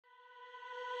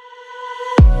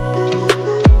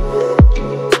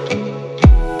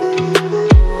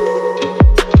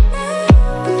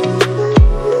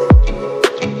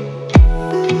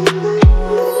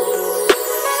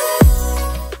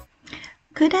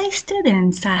Hey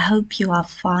students, I hope you are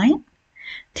fine.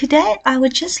 Today I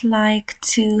would just like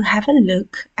to have a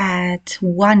look at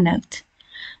OneNote.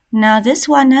 Now this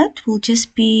OneNote will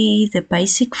just be the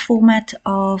basic format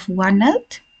of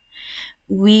OneNote.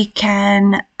 We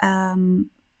can,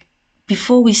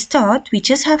 before we start, we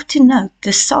just have to note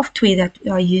the software that we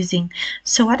are using.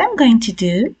 So what I'm going to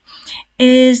do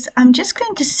is I'm just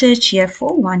going to search here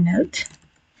for OneNote.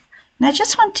 And I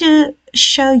just want to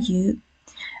show you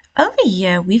over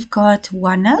here we've got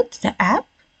OneNote, the app.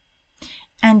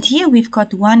 And here we've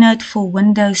got OneNote for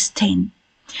Windows 10.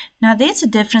 Now there's a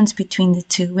difference between the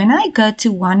two. When I go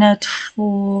to OneNote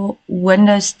for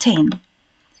Windows 10, I'm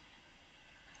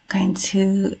going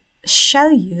to show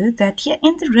you that here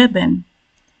in the ribbon,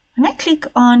 when I click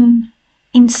on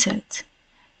Insert,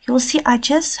 you'll see I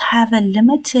just have a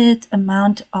limited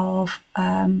amount of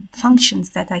functions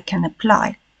that I can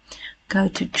apply. Go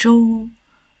to Draw,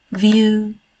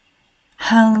 View,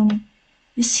 Home.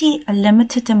 You see a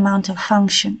limited amount of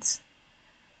functions.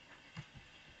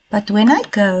 But when I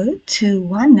go to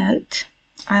OneNote,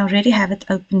 I already have it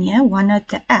open here, OneNote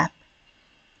the app.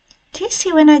 Do you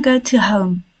see when I go to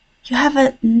Home, you have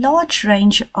a large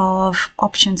range of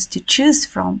options to choose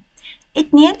from.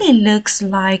 It nearly looks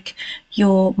like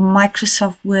your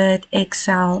Microsoft Word,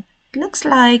 Excel. It looks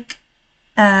like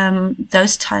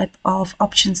those type of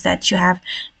options that you have.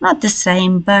 Not the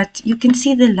same, but you can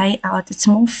see the layout. It's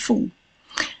more full.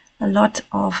 A lot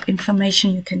of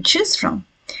information you can choose from.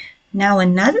 Now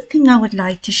another thing I would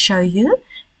like to show you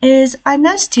is I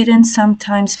know students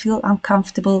sometimes feel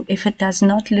uncomfortable if it does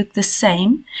not look the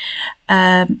same.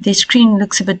 Their screen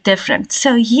looks a bit different.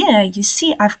 So here you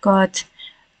see I've got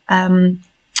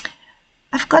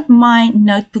my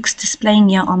notebooks displaying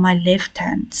here on my left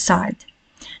hand side.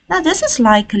 Now this is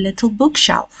like a little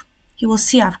bookshelf. You will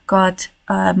see I've got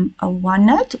a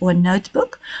OneNote or a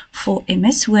notebook for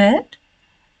MS Word,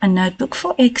 a notebook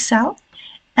for Excel,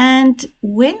 and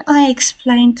when I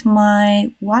explained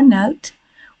my OneNote,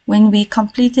 when we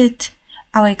completed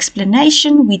our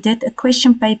explanation, we did a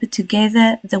question paper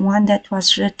together, the one that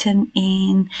was written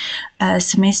in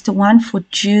semester 1 for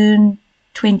June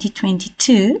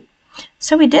 2022.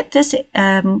 So we did this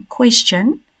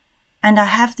question, and I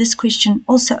have this question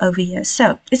also over here.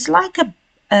 So it's like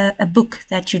a book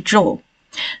that you draw.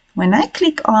 When I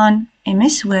click on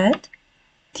MS Word,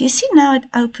 do you see now it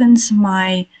opens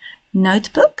my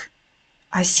notebook?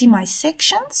 I see my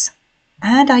sections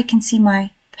and I can see my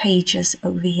pages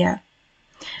over here.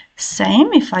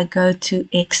 Same if I go to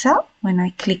Excel. When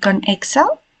I click on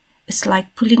Excel, it's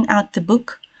like pulling out the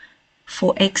book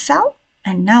for Excel,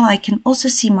 and now I can also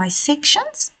see my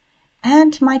sections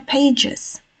and my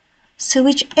pages. So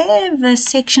whichever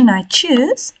section I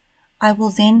choose, I will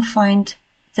then find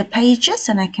the pages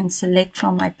and I can select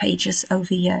from my pages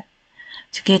over here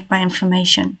to get my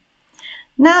information.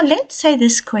 Now let's say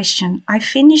this question, I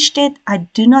finished it, I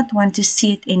do not want to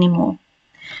see it anymore.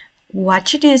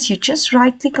 What you do is you just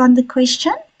right click on the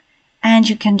question and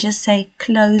you can just say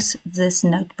close this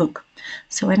notebook.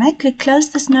 So when I click close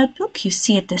this notebook, you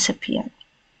see it disappear.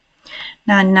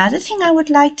 Now another thing I would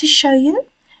like to show you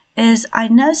is I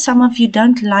know some of you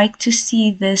don't like to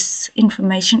see this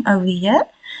information over here.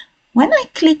 When I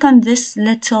click on this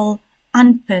little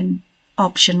unpin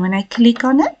option, when I click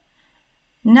on it,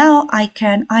 now I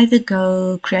can either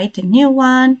go create a new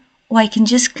one, or I can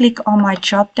just click on my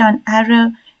drop down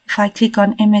arrow. If I click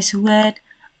on MS Word,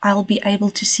 I'll be able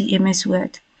to see MS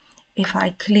Word. If I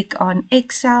click on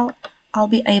Excel, I'll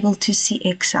be able to see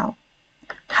Excel.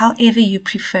 However you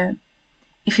prefer.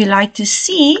 If you like to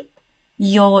see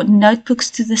your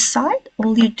notebooks to the side,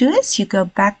 all you do is you go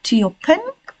back to your pin,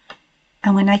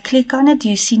 and when I click on it,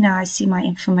 you see now I see my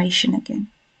information again.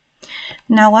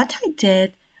 Now what I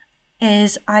did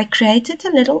is I created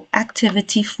a little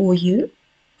activity for you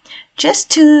just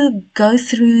to go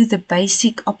through the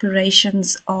basic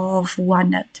operations of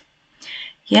OneNote.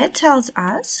 Here it tells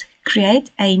us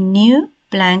create a new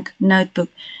blank notebook.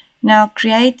 Now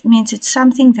create means it's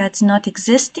something that's not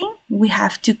existing. We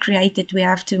have to create it. We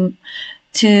have to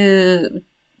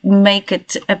make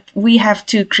it, we have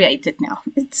to create it now.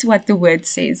 It's what the word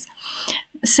says.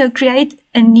 So create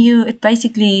a new,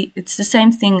 it's the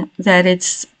same thing that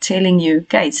it's telling you.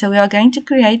 Okay, so we are going to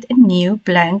create a new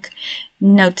blank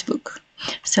notebook.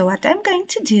 So what I'm going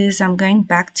to do is I'm going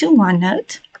back to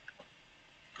OneNote.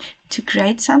 To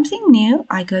create something new,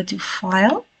 I go to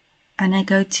File and I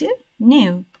go to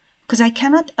New, because I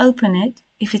cannot open it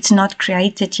if it's not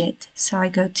created yet. So I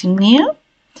go to New.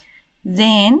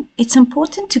 Then it's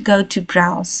important to go to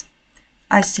Browse.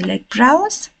 I select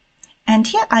Browse, and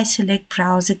here I select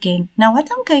Browse again. Now what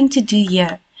I'm going to do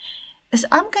here is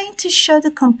I'm going to show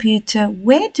the computer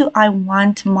where do I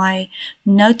want my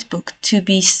notebook to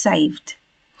be saved.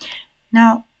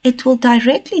 Now, it will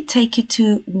directly take you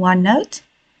to OneNote.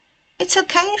 It's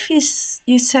okay if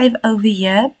you save over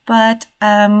here, but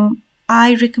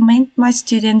I recommend my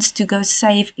students to go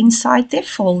save inside their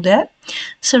folder.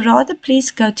 So rather,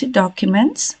 please go to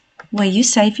Documents, where you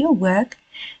save your work.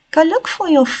 Go look for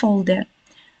your folder.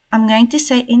 I'm going to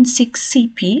say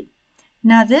N6CP.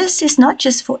 Now, this is not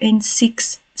just for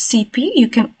N6CP. You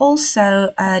can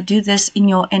also do this in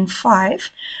your N5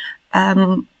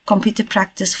 computer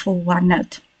practice for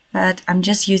OneNote. But I'm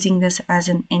just using this as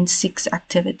an N6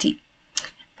 activity.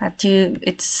 But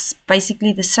it's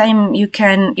basically the same. You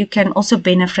can also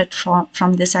benefit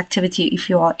from this activity if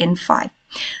you are N5.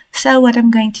 So what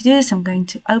I'm going to do is I'm going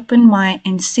to open my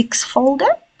N6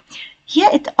 folder. Here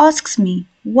it asks me,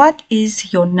 what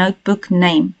is your notebook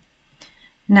name?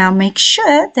 Now make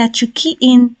sure that you key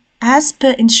in as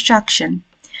per instruction.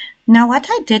 Now what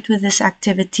I did with this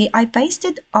activity, I based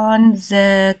it on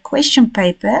the question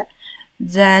paper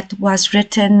that was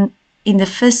written in the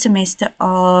first semester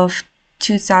of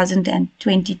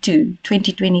 2022.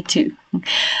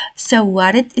 So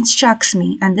what it instructs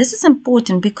me, and this is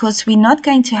important because we're not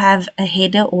going to have a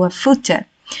header or a footer.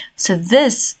 So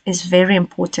this is very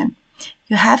important.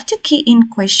 You have to key in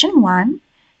question 1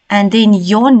 and then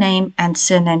your name and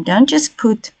surname. Don't just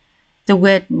put the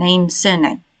word name,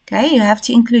 surname. Okay, you have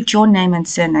to include your name and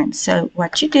surname. So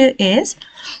what you do is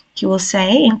you will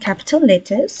say in capital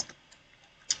letters,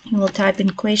 you will type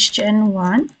in question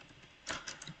 1,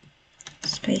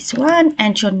 space 1,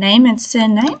 and your name and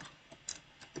surname.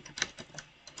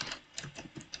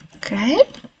 Okay.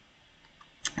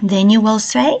 Then you will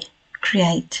say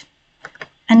create.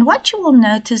 And what you will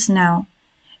notice now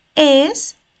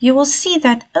is you will see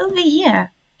that over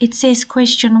here it says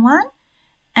question 1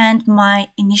 and my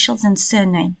initials and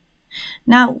surname.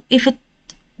 Now, if it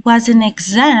was an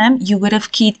exam, you would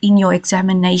have keyed in your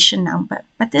examination number,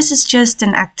 but this is just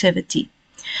an activity.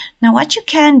 Now, what you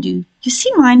can do, you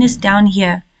see mine is down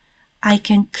here. I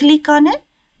can click on it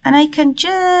and I can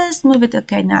just move it.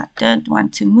 Okay, now I don't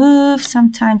want to move.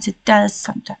 Sometimes it does,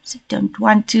 sometimes it don't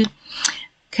want to.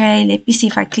 Okay, let me see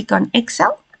if I click on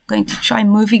Excel. I'm going to try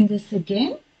moving this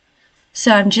again.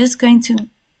 So I'm just going to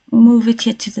move it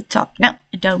here to the top. No,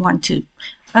 I don't want to.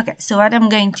 Okay, so what I'm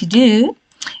going to do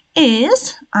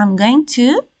is I'm going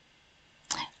to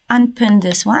unpin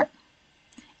this one.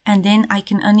 And then I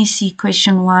can only see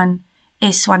question 1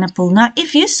 is Swanepoel. Now,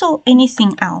 if you saw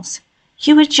anything else,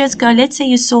 you would just go, let's say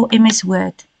you saw MS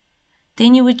Word.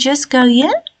 Then you would just go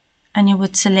here and you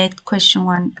would select question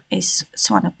 1 is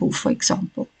Swanepoel, for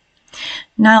example.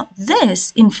 Now,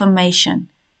 this information,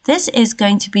 this is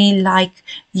going to be like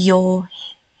your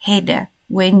header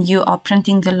when you are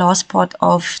printing the last part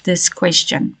of this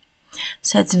question.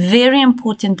 So it's very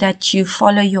important that you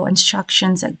follow your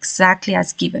instructions exactly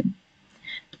as given.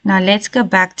 Now let's go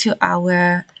back to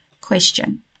our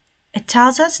question. It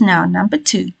tells us now, number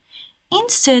 2,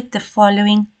 insert the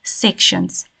following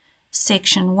sections.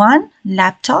 Section 1,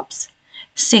 laptops.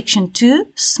 Section 2,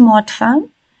 smartphone.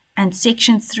 And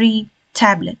section 3,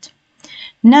 tablet.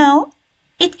 Now,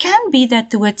 it can be that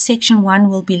the word section 1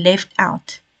 will be left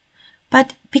out.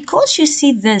 But because you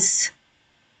see this,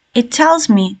 it tells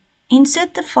me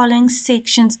insert the following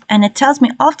sections, and it tells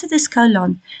me after this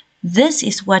colon, this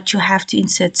is what you have to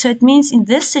insert. So it means in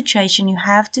this situation, you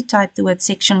have to type the word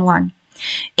section 1.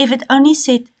 If it only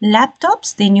said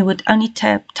laptops, then you would only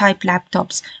type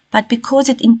laptops. But because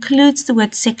it includes the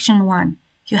word section 1,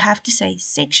 you have to say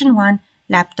section 1,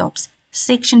 laptops,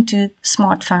 section 2,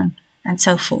 smartphone, and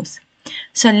so forth.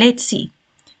 So let's see.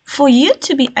 For you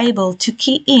to be able to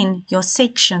key in your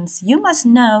sections, you must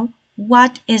know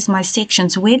what is my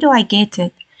sections. Where do I get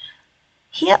it?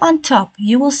 Here on top,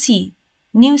 you will see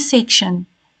new section.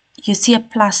 You see a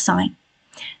plus sign.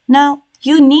 Now,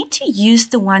 you need to use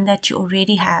the one that you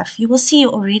already have. You will see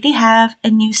you already have a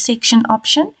new section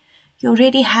option. You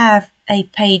already have a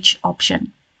page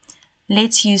option.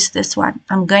 Let's use this one.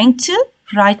 I'm going to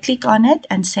right click on it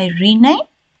and say rename.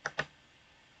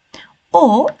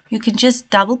 Or you can just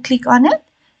double click on it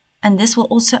and this will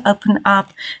also open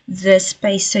up the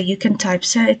space so you can type.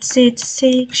 So it said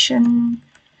section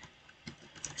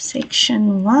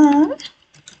 1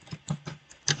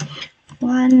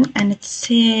 and it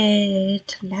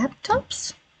said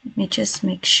laptops. Let me just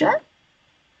make sure.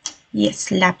 Yes,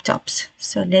 laptops.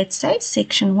 So let's say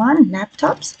section 1,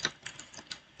 laptops.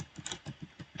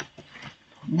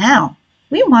 Now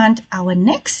we want our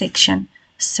next section.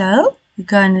 So we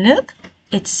go and look.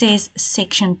 It says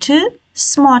section 2,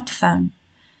 smartphone.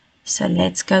 So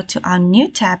let's go to our new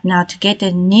tab now to get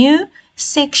a new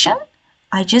section,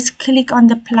 I just click on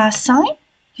the plus sign.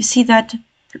 You see that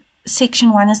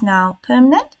section 1 is now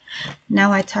permanent.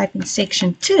 Now I type in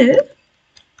section 2,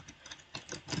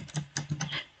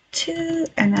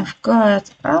 and I've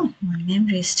got, oh, my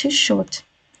memory is too short.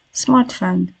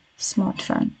 Smartphone. So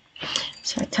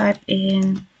I type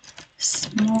in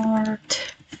smartphone.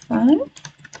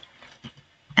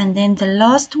 And then the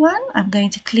last one, I'm going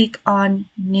to click on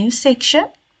new section.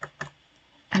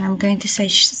 And I'm going to say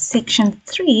section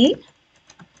 3.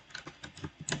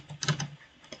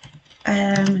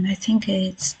 And I think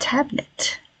it's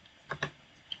tablet.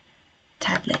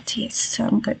 Tablet, yes. So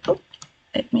I'm going,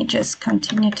 let me just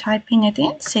continue typing it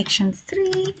in. Section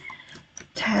 3,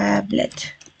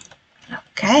 tablet.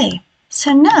 Okay.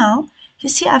 So now, you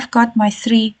see I've got my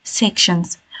 3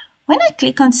 sections. When I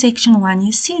click on section 1,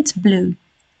 you see it's blue.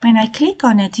 When I click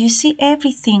on it, you see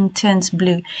everything turns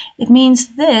blue. It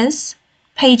means this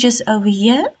pages over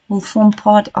here will form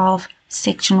part of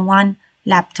section 1,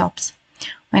 laptops.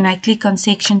 When I click on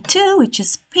section 2, which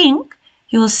is pink,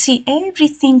 you will see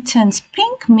everything turns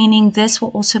pink, meaning this will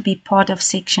also be part of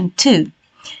section 2.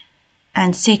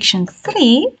 And section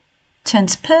 3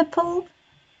 turns purple.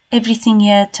 Everything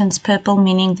here turns purple,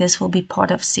 meaning this will be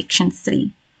part of section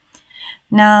 3.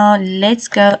 Now let's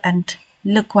go and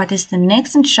look what is the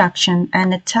next instruction,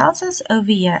 and it tells us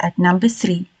over here at number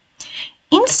 3.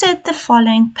 Insert the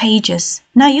following pages.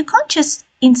 Now you can't just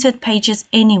insert pages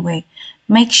anywhere.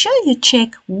 Make sure you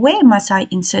check where must I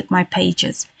insert my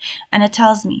pages. And it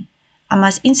tells me I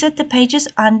must insert the pages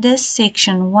under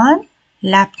section 1,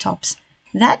 laptops.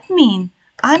 That means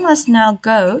I must now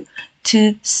go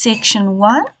to section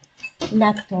 1,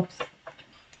 laptops.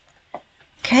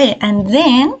 Okay, and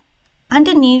then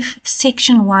underneath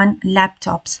section 1,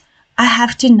 laptops, I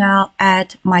have to now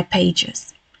add my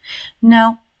pages.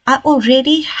 Now, I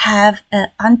already have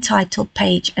an untitled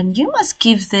page, and you must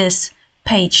give this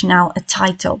page now a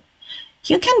title.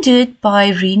 You can do it by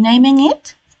renaming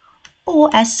it, or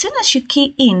as soon as you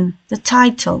key in the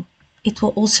title, it will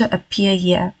also appear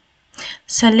here.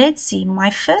 So let's see,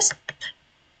 my first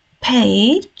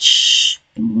page,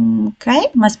 okay,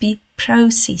 must be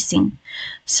processing.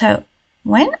 So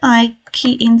when I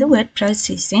key in the word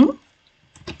processing,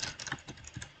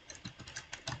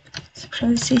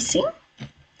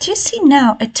 do you see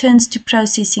now it turns to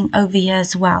processing over here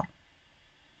as well?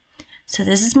 So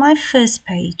this is my first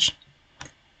page.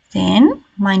 Then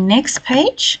my next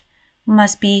page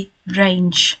must be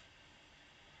range.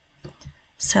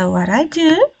 So what I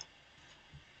do,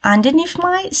 underneath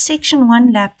my section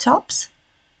 1 laptops,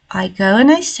 I go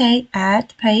and I say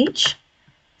add page.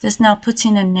 This now puts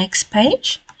in a next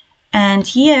page. And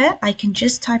here I can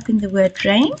just type in the word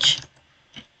range.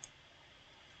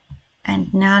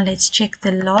 And now let's check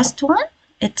the last one.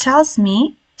 It tells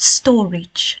me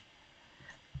storage.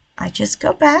 I just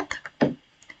go back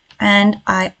and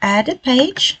I add a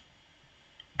page,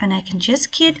 and I can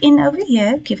just key it in over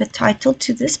here, give a title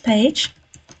to this page.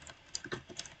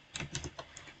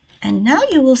 And now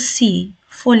you will see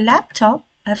for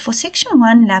section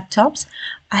 1 laptops,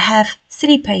 I have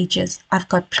 3 pages. I've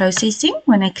got processing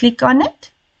when I click on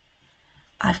it.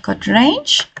 I've got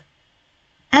range,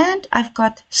 and I've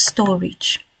got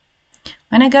storage.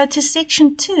 When I go to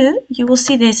section 2, you will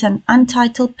see there's an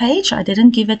untitled page. I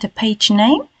didn't give it a page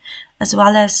name, as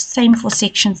well as same for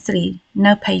section 3.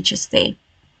 No pages there.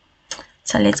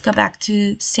 So let's go back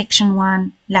to section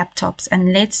 1, laptops,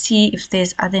 and let's see if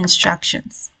there's other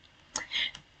instructions.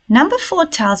 Number 4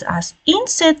 tells us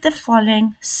insert the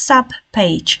following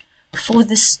sub-page for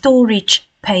the storage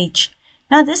page.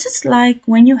 Now this is like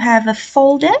when you have a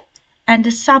folder and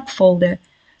a subfolder.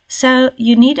 So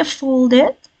you need a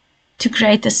folder to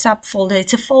create a subfolder.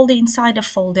 It's a folder inside a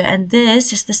folder, and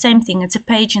this is the same thing. It's a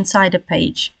page inside a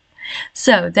page.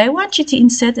 So they want you to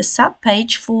insert a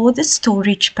sub-page for the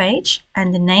storage page,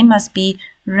 and the name must be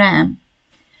RAM.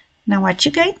 Now what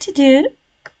you're going to do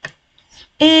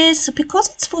is, because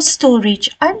it's for storage,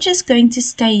 I'm just going to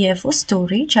stay here for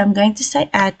storage. I'm going to say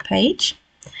add page.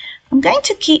 I'm going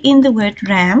to key in the word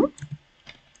RAM,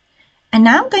 and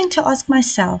now I'm going to ask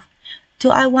myself, do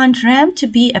I want RAM to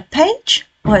be a page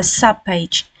or a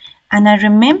sub-page? And I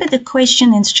remember the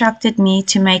question instructed me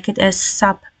to make it a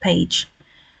sub-page.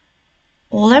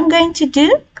 All I'm going to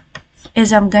do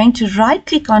is I'm going to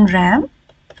right-click on RAM,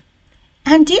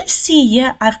 and do you see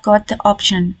here I've got the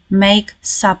option make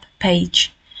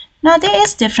sub-page. Now there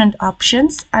is different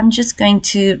options. I'm just going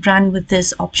to run with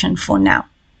this option for now.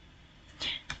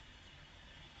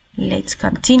 Let's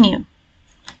continue.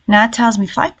 Now it tells me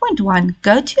 5.1,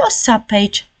 go to your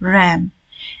sub-page RAM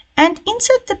and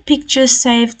insert the picture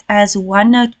saved as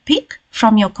OneNote pic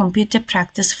from your computer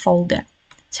practice folder.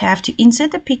 So you have to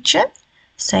insert a picture,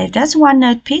 saved as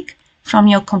OneNote pic from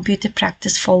your computer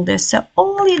practice folder. So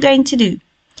all you're going to do,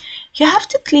 you have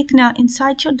to click now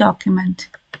inside your document.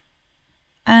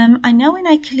 I know when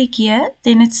I click here,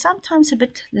 then it's sometimes a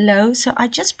bit low, so I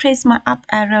just press my up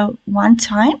arrow one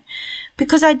time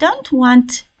because I don't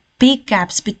want big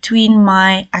gaps between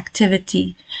my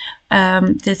activity,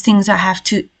 the things I have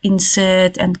to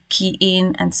insert and key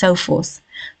in and so forth.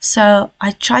 So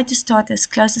I try to start as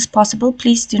close as possible.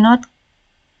 Please do not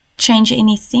change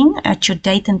anything at your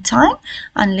date and time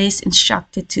unless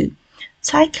instructed to.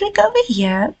 So I click over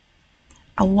here.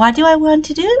 What do I want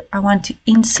to do? I want to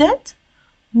insert.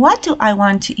 What do I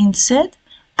want to insert?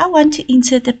 I want to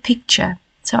insert a picture.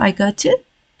 So I go to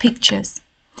pictures.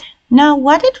 Now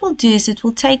what it will do is it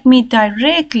will take me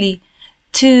directly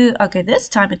to, okay, this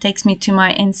time it takes me to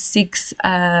my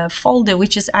N6 folder,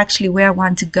 which is actually where I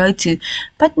want to go to.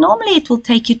 But normally it will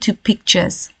take you to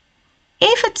pictures.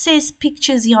 If it says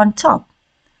pictures here on top,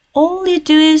 all you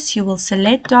do is you will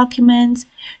select documents,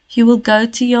 you will go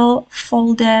to your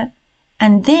folder,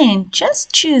 and then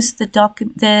just choose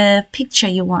the picture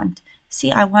you want.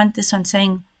 See, I want this one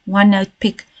saying OneNote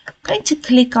pic. I'm going to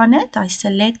click on it, I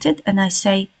select it, and I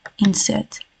say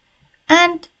insert.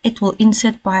 And it will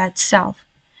insert by itself.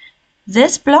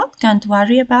 This block, don't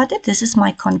worry about it, this is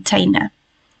my container.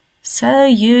 So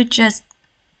you just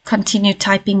continue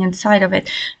typing inside of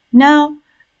it. Now,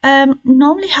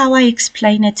 normally how I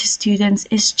explain it to students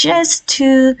is just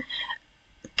to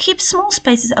keep small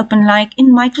spaces open, like in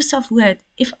Microsoft Word.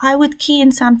 If I would key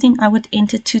in something, I would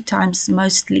enter 2 times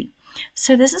mostly.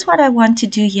 So this is what I want to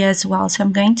do here as well. So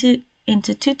I'm going to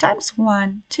enter 2 times,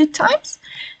 1, 2 times.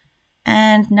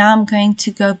 And now I'm going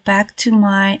to go back to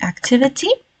my activity.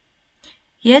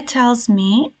 Here it tells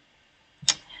me,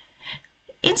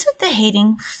 insert the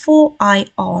heading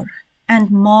 4IR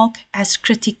and mark as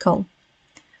critical.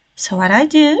 So what I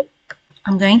do,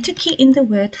 I'm going to key in the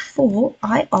word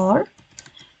 4IR.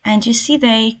 And you see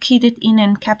they keyed it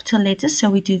in capital letters,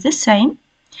 so we do the same.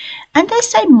 And they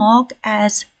say mark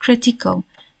as critical.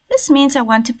 This means I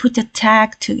want to put a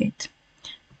tag to it.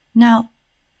 Now,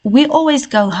 we always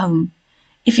go home.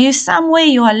 If you're somewhere,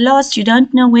 you are lost, you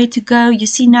don't know where to go, you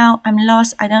see now I'm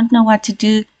lost, I don't know what to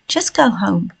do, just go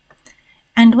home.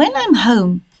 And when I'm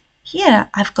home, here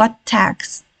I've got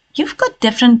tags. You've got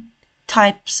different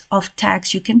types of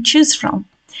tags you can choose from.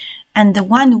 And the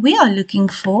one we are looking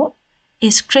for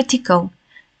is critical.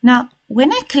 Now,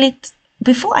 when I clicked,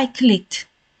 before I clicked,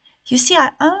 you see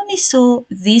I only saw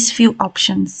these few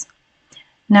options.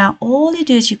 Now, all you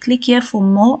do is you click here for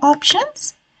more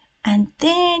options, and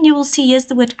then you will see here's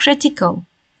the word critical,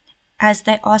 as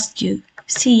they asked you.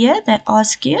 See here, they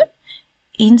ask you,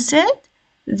 insert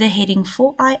the heading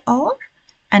 4IR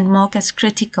and mark as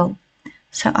critical.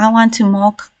 So I want to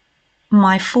mark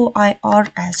my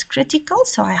 4IR as critical,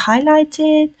 so I highlight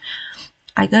it.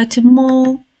 I go to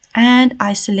more and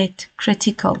I select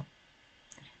critical.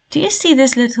 Do you see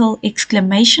this little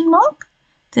exclamation mark?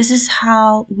 This is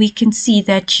how we can see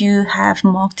that you have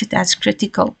marked it as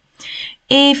critical.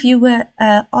 If you were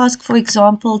asked, for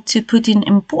example, to put in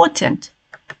important,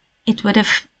 it would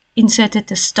have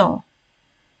inserted a star.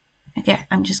 Okay,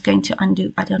 I'm just going to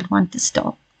undo. I don't want the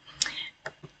star.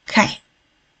 Okay.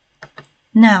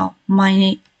 Now,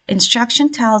 my instruction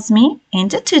tells me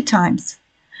enter 2 times.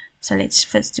 So let's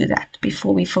first do that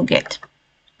before we forget.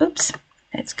 Oops,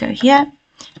 let's go here.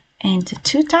 Enter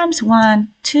 2 times,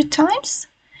 1, 2 times.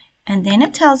 And then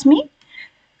it tells me,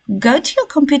 go to your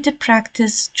computer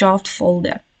practice draft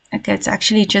folder. Okay, it's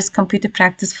actually just computer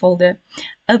practice folder.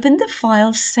 Open the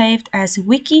file saved as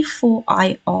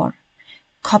wiki4ir.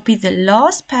 Copy the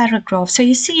last paragraph. So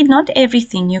you see, not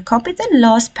everything. You copy the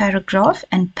last paragraph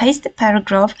and paste the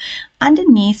paragraph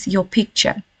underneath your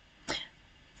picture.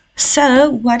 So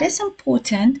what is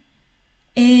important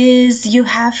is you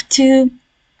have to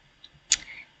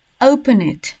open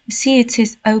it. You see it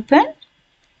says open.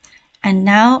 And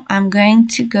now I'm going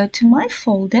to go to my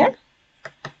folder,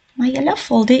 my yellow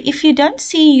folder. If you don't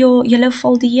see your yellow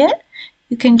folder here,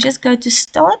 you can just go to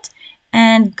start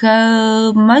and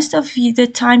go. Most of the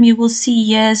time you will see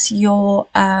here's your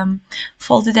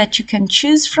folder that you can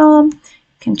choose from. You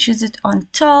can choose it on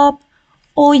top.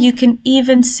 Or you can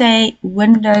even say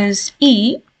Windows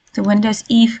E, the Windows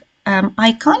E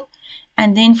icon.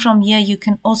 And then from here, you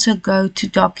can also go to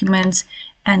documents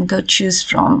and go choose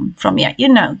from here. You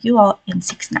know, you are in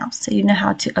 6 now, so you know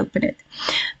how to open it.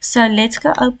 So let's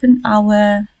go open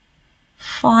our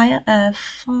file.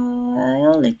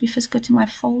 Let me first go to my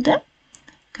folder.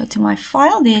 Go to my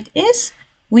file. There it is,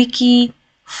 wiki4ir.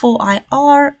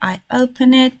 I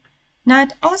open it. Now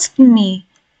it asked me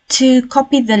to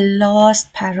copy the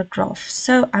last paragraph.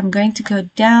 So I'm going to go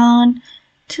down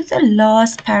to the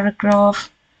last paragraph.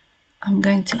 I'm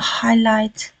going to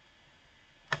highlight.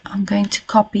 I'm going to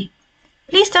copy.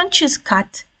 Please don't choose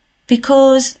cut,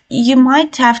 because you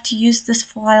might have to use this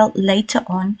file later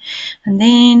on, and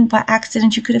then by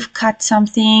accident you could have cut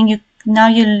something. Now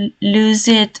you lose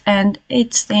it, and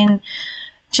it's then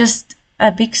just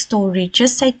a big story.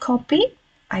 Just say copy.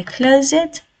 I close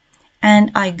it,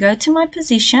 and I go to my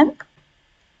position,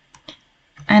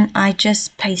 and I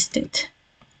just paste it.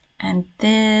 And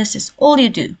this is all you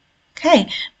do. Okay,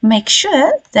 make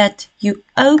sure that you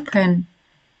open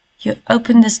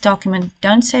this document.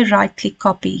 Don't say right click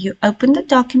copy. You open the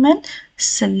document,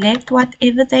 select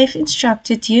whatever they've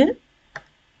instructed you,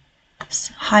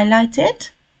 highlight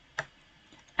it,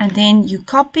 and then you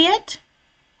copy it,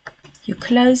 you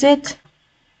close it,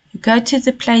 you go to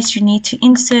the place you need to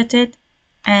insert it,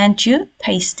 and you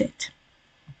paste it.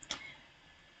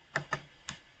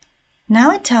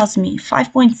 Now it tells me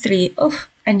 5.3. Oh,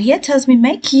 and here it tells me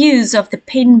make use of the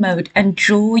pen mode and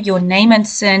draw your name and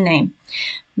surname.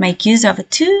 Make use of a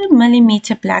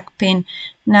 2mm black pen.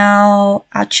 Now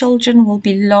our children will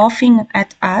be laughing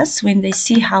at us when they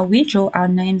see how we draw our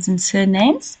names and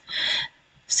surnames.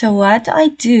 So what I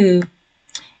do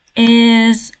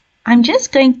is I'm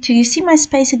just going to, you see my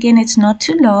space again, it's not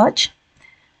too large.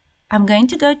 I'm going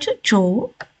to go to draw.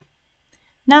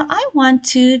 Now I want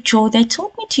to draw, they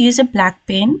told me to use a black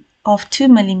pen of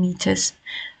 2mm.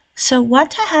 So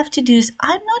what I have to do is,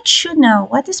 I'm not sure now,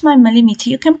 what is my millimeter?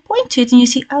 You can point to it and you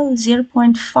see, oh,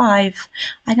 0.5.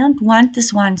 I don't want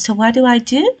this one. So what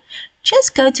do?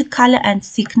 Just go to color and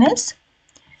thickness.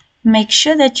 Make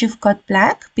sure that you've got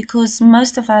black, because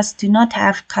most of us do not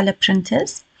have color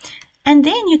printers. And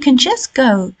then you can just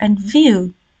go and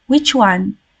view which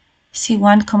one. See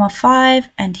 1,5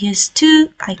 and here's 2.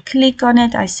 I click on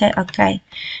it. I say, okay.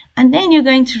 And then you're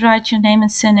going to write your name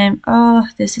and surname. Oh,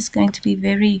 this is going to be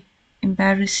very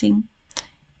embarrassing.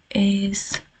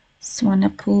 Is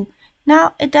Swanepoel.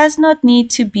 Now, it does not need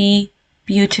to be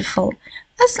beautiful,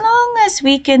 as long as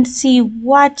we can see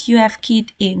what you have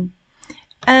keyed in.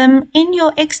 In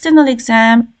your external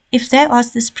exam, if they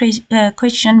ask this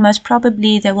question, most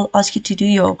probably they will ask you to do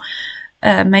your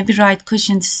maybe write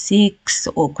question 6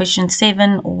 or question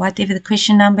 7 or whatever the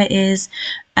question number is,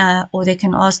 or they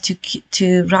can ask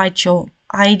to write your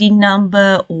ID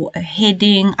number or a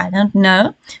heading. I don't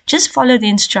know. Just follow the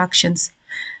instructions.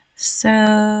 So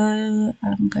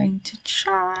I'm going to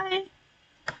try.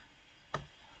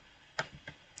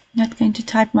 Not going to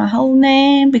type my whole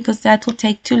name because that will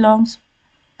take too long.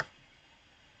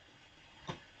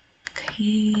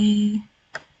 Okay.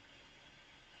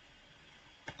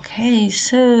 Okay,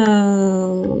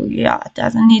 so yeah, it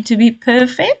doesn't need to be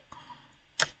perfect.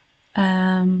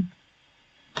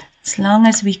 As long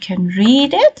as we can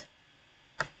read it.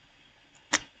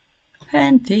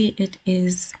 And there it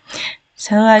is.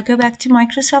 So I go back to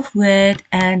Microsoft Word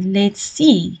and let's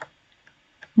see.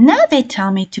 Now they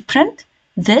tell me to print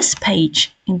this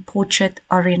page in portrait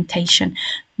orientation.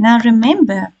 Now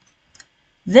remember,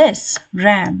 this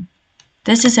RAM,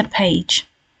 this is a page.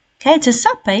 Okay, it's a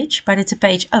sub-page, but it's a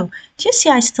page. Oh, do you see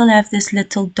I still have this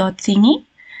little dot thingy?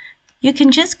 You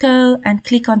can just go and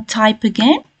click on type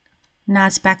again. Now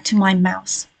it's back to my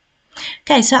mouse.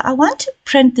 Okay, so I want to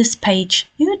print this page.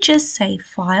 You just say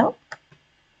file.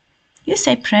 You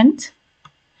say print.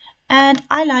 And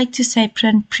I like to say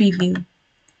print preview.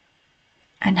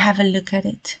 And have a look at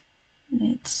it.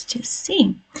 Let's just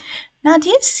see. Now, do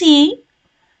you see?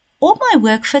 All my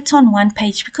work fits on one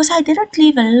page because I didn't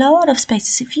leave a lot of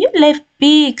spaces. If you left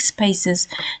big spaces,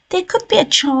 there could be a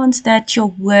chance that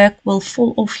your work will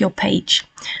fall off your page.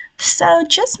 So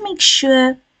just make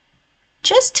sure,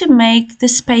 just to make the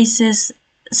spaces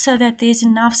so that there's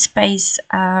enough space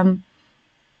and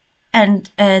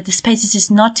the spaces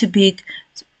is not too big,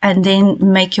 and then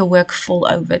make your work fall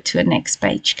over to the next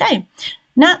page. Okay.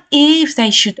 Now, if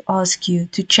they should ask you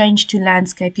to change to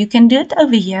landscape, you can do it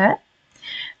over here.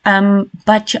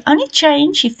 But you only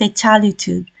change if they tell you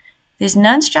to. There's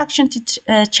no instruction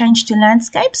to change to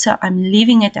landscape, so I'm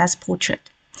leaving it as portrait.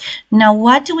 Now,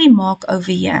 what do we mark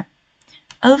over here?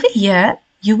 Over here,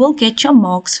 you will get your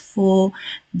marks for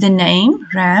the name,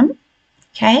 RAM,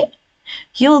 okay?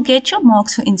 You'll get your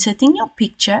marks for inserting your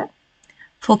picture,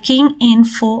 for keying in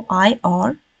for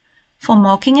IR, for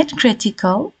marking it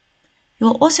critical.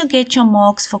 You'll also get your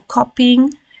marks for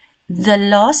copying the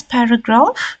last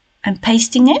paragraph and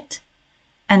pasting it,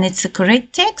 and it's the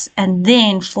correct text, and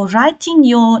then for writing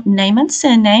your name and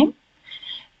surname,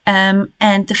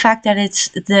 and the fact that it's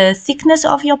the thickness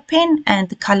of your pen and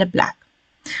the color black.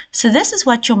 So this is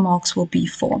what your marks will be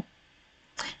for.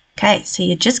 Okay, so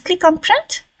you just click on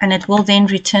print and it will then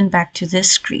return back to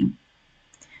this screen.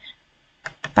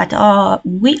 But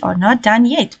we are not done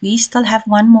yet. We still have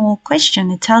one more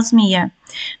question. It tells me here,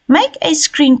 make a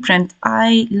screen print.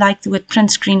 I like the word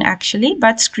print screen actually,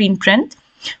 but screen print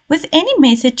with any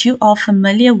method you are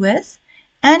familiar with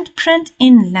and print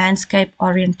in landscape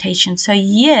orientation. So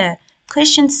here,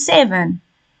 question 7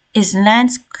 is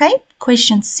landscape,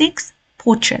 question 6,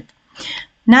 portrait.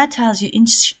 Now it tells you,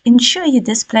 ensure you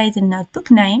display the notebook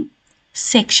name,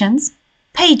 sections,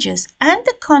 pages, and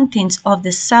the contents of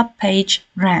the sub-page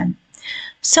RAM.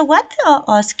 So what they are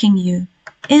asking you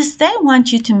is they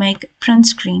want you to make a print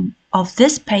screen of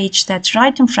this page that's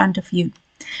right in front of you.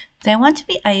 They want to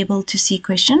be able to see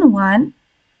question 1,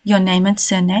 your name and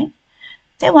surname.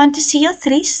 They want to see your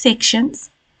 3 sections.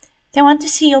 They want to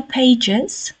see your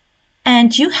pages.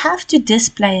 And you have to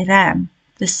display RAM,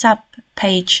 the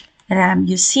sub-page RAM.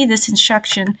 You see this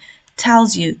instruction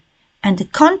tells you. And the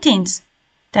contents,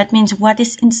 that means what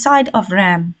is inside of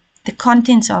RAM, the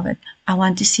contents of it. I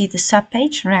want to see the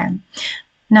sub-page RAM.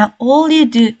 Now all you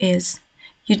do is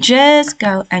you just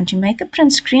go and you make a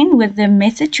print screen with the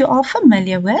method you are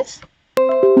familiar with.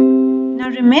 Now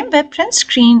remember, print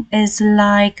screen is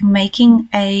like making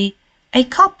a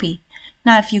copy.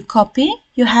 Now if you copy,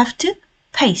 you have to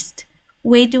paste.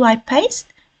 Where do I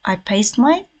paste? I paste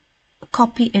my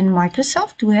copy in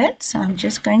Microsoft Word. So I'm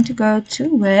just going to go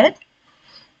to Word.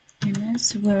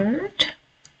 MS Word.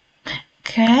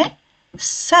 Okay.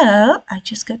 So I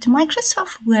just go to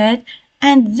Microsoft Word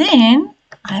and then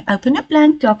I open a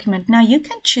blank document. Now you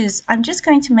can choose. I'm just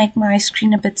going to make my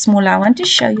screen a bit smaller. I want to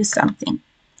show you something.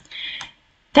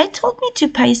 They told me to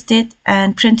paste it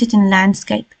and print it in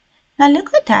landscape. Now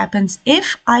look what happens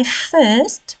if I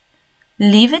first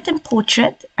leave it in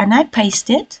portrait and I paste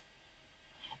it,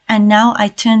 and now I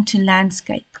turn to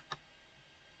landscape.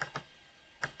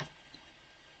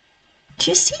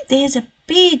 Do you see there's a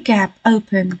big gap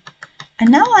open? And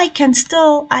now I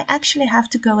actually have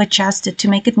to go adjust it to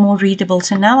make it more readable.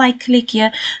 So now I click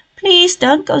here. Please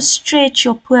don't go stretch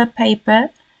your poor paper,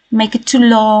 make it too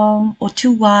long or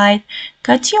too wide.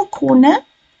 Go to your corner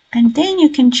and then you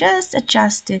can just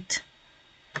adjust it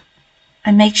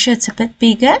and make sure it's a bit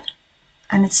bigger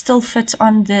and it still fits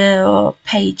on the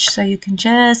page, so you can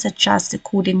just adjust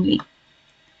accordingly.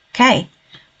 Okay,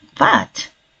 but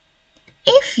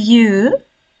if you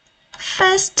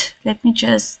first, let me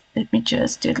just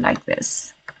do it like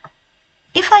this.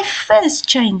 If I first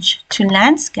change to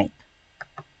landscape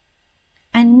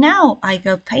and now I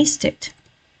go paste it,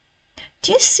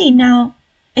 do you see now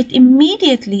it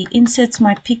immediately inserts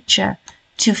my picture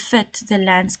to fit the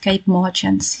landscape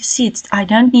margins. You see, I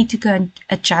don't need to go and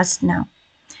adjust now.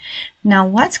 Now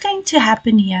what's going to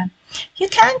happen here? You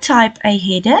can type a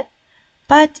header,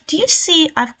 but do you see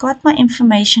I've got my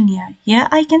information here. Here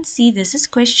I can see this is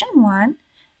question 1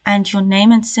 and your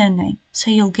name and surname. So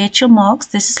you'll get your marks.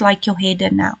 This is like your header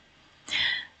now.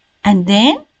 And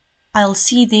then I'll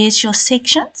see there's your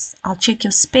sections. I'll check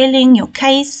your spelling, your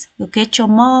case. You'll get your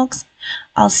marks.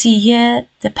 I'll see here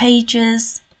the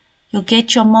pages. You'll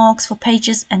get your marks for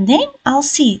pages. And then I'll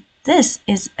see this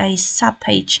is a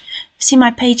sub-page. See my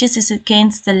pages is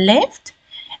against the left.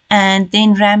 And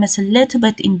then RAM is a little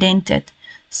bit indented.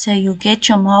 So you'll get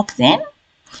your mark then.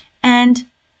 And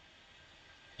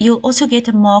you'll also get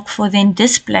a mark for then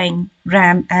displaying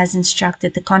RAM as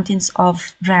instructed, the contents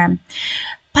of RAM.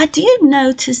 But do you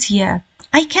notice here,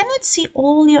 I cannot see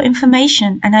all your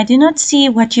information and I do not see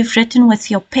what you've written with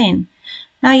your pen.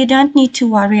 Now you don't need to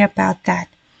worry about that.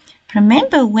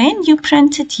 Remember when you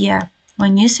printed here,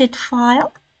 when you said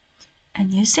file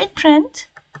and you said print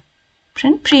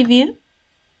preview,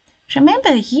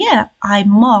 remember here I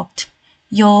marked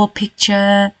your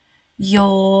picture,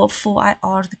 your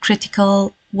 4IR, the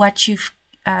critical, what you've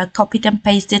copied and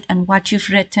pasted and what you've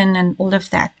written and all of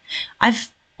that.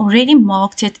 I've already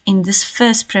marked it in this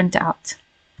first printout.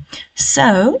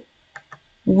 So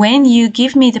when you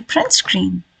give me the print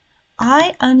screen,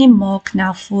 I only mark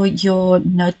now for your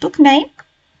notebook name.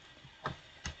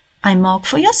 I mark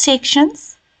for your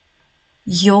sections,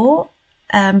 your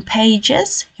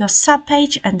pages, your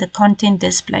subpage, and the content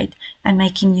displayed, and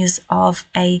making use of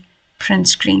a print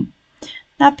screen.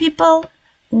 Now people,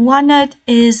 OneNote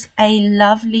is a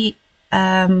lovely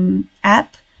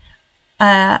app.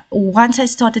 Once I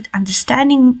started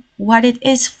understanding what it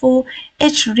is for,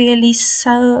 it's really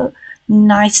so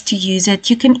nice to use it.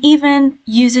 You can even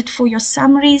use it for your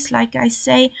summaries. Like I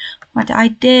say, what I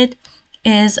did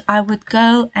is I would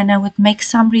go and I would make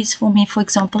summaries for me, for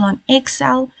example, on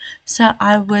Excel. So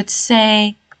I would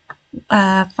say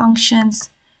functions,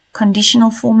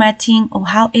 conditional formatting, or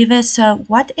however. So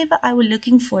whatever I were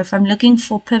looking for, if I'm looking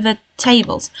for pivot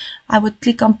tables, I would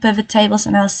click on pivot tables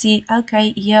and I'll see,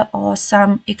 okay, here are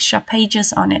some extra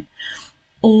pages on it.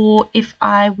 Or if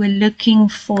I were looking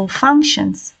for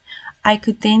functions, I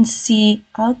could then see,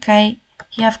 okay,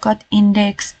 here I've got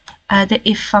index, the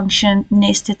if function,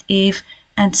 nested if,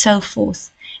 and so forth.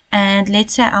 And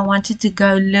let's say I wanted to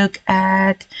go look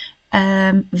at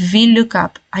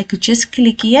VLOOKUP. I could just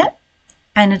click here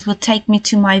and it will take me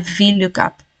to my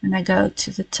VLOOKUP. When I go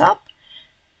to the top,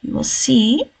 you will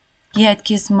see here it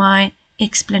gives my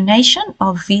explanation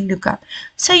of VLOOKUP.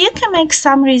 So you can make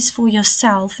summaries for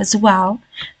yourself as well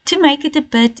to make it a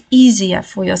bit easier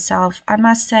for yourself. I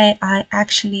must say I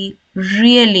actually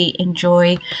really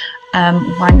enjoy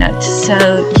OneNote.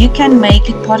 So you can make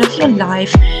it part of your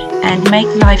life and make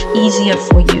life easier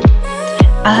for you.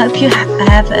 I hope you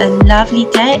have a lovely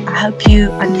day. I hope you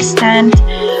understand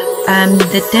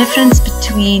the difference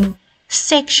between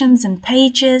sections and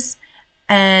pages,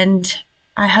 and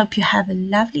I hope you have a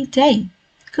lovely day.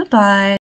 Goodbye.